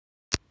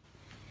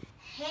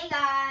Hey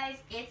guys,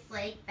 it's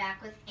Lake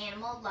back with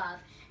Animal Love,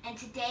 and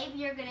today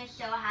we are going to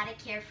show how to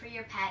care for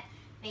your pet,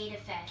 Betta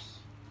fish.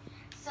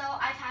 So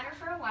I've had her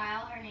for a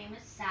while. Her name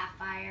is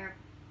Sapphire,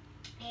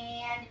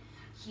 and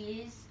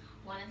she's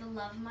one of the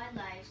love of my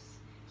life.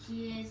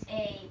 She is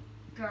a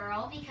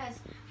girl because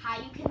how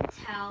you can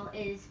tell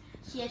is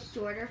she has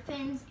shorter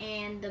fins,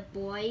 and the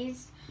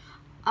boys,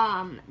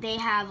 they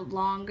have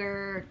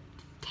longer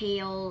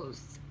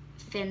tails,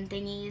 fin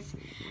thingies,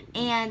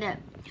 and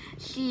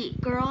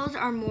girls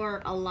are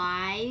more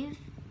alive,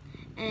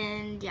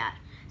 and yeah.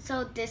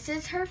 So this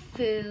is her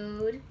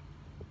food.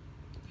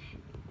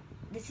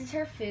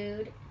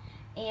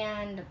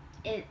 And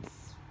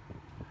it's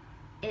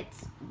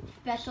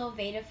special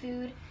Betta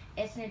food.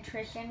 It's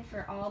nutrition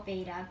for all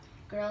Betta,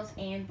 girls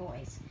and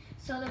boys.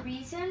 So the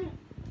reason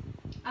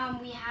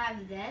we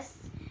have this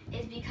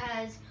is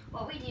because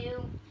what we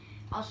do,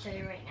 I'll show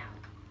you right now.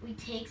 We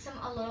take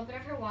a little bit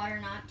of her water,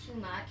 not too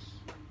much,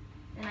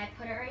 and I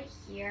put it right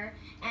here,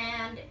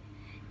 and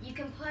you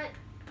can put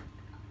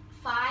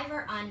 5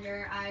 or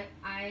under.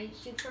 I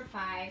shoot for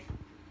 5.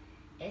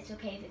 It's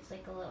okay if it's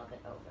like a little bit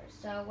over.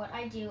 So what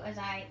I do is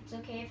it's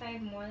okay if I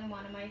have more than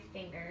one of my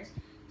fingers.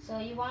 So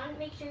you want to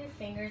make sure your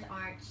fingers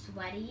aren't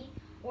sweaty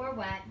or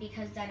wet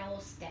because then it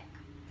will stick.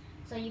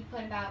 So you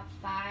put about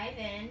 5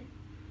 in,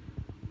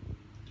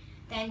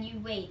 then you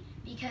wait,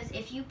 because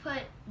if you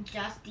put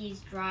just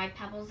these dry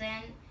pebbles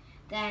in,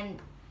 then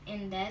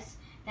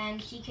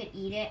she could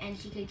eat it and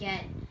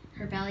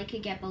her belly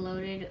could get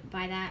bloated.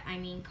 By that I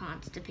mean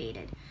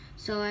constipated.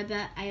 So I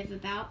have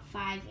about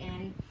 5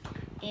 in,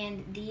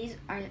 and these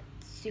are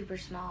super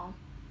small.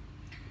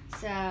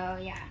 So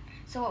yeah.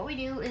 So what we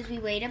do is we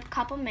wait a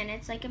couple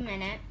minutes, like a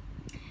minute,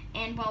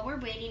 and while we're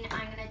waiting,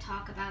 I'm going to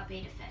talk about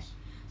Betta fish.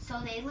 So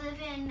they live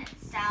in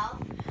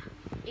South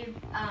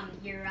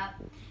Europe,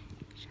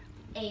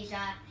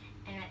 Asia,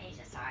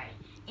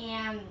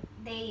 and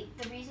the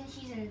reason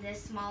she's in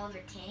this small of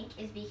a tank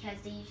is because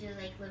they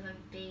usually live in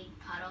big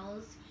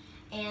puddles,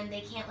 and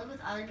they can't live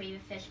with other baby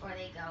fish, or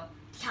they go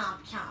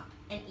chomp chomp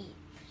and eat.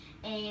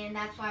 And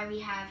that's why we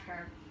have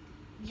her,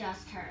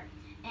 just her.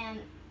 And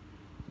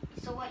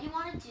so what you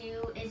want to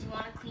do is you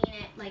want to clean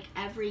it like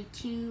every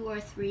 2 or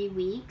 3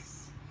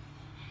 weeks.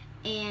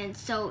 And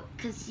so,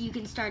 because you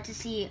can start to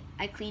see,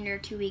 I cleaned her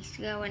 2 weeks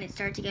ago and it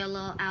started to get a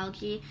little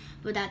algae,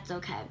 but that's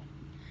okay.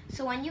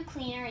 So when you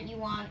clean her, you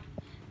want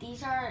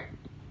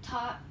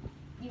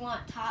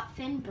Top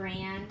Fin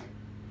brand.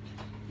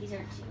 These are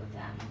 2 of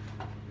them,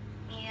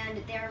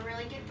 and they're a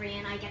really good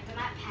brand. I get them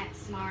at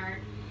PetSmart,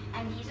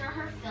 and these are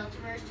her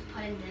filters to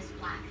put in this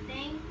black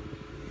thing,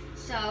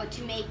 so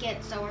to make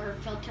it so her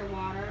filter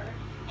water.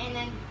 And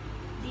then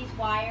these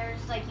wires,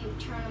 like you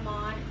turn them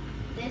on.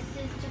 This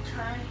is to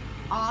turn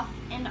off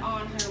and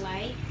on her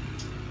light.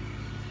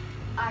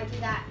 I do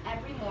that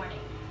every morning.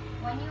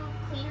 When you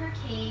clean her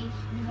cage,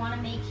 you want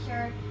to make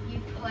sure you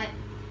put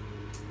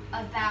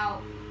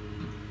about,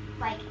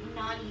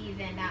 not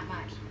even that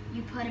much.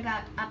 You put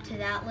about up to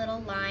that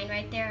little line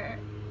right there,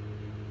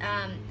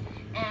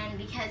 and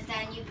because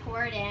then you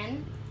pour it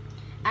in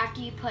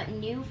after you put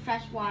new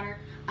fresh water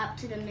up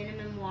to the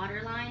minimum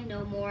water line,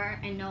 no more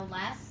and no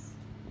less.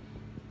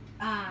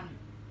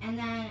 And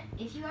then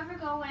if you ever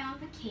go away on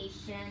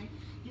vacation,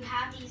 you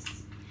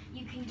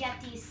can get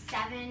these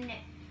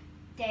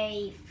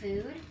 7-day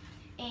food,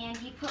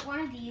 and you put one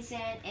of these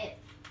in.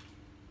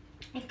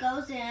 It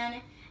goes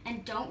in,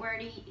 and don't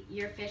worry,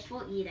 your fish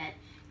will eat it,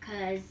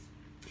 because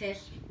fish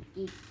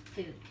eat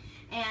food.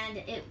 And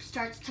it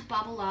starts to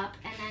bubble up,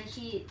 and then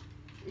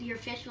your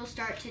fish will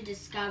start to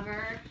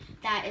discover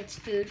that it's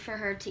food for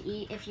her to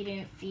eat if you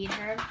didn't feed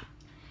her.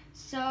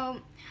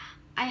 So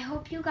I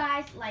hope you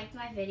guys liked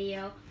my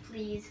video.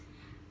 Please,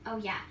 oh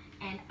yeah,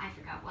 and I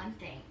forgot one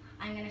thing.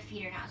 I'm going to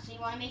feed her now. So you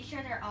want to make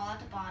sure they're all at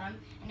the bottom,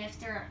 and if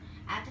they're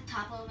at the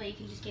top a little bit, you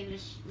can just give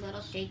it a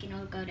little shake and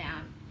it'll go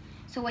down.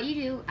 So what you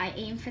do, I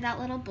aim for that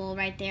little bowl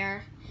right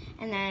there,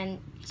 and then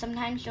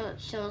sometimes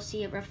she'll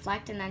see it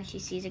reflect, and then she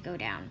sees it go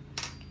down.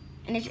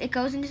 And if it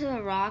goes into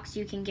the rocks,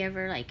 you can give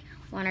her like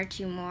 1 or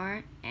 2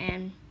 more,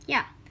 and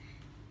yeah.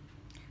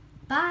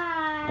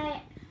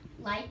 Bye!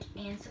 Like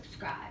and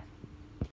subscribe.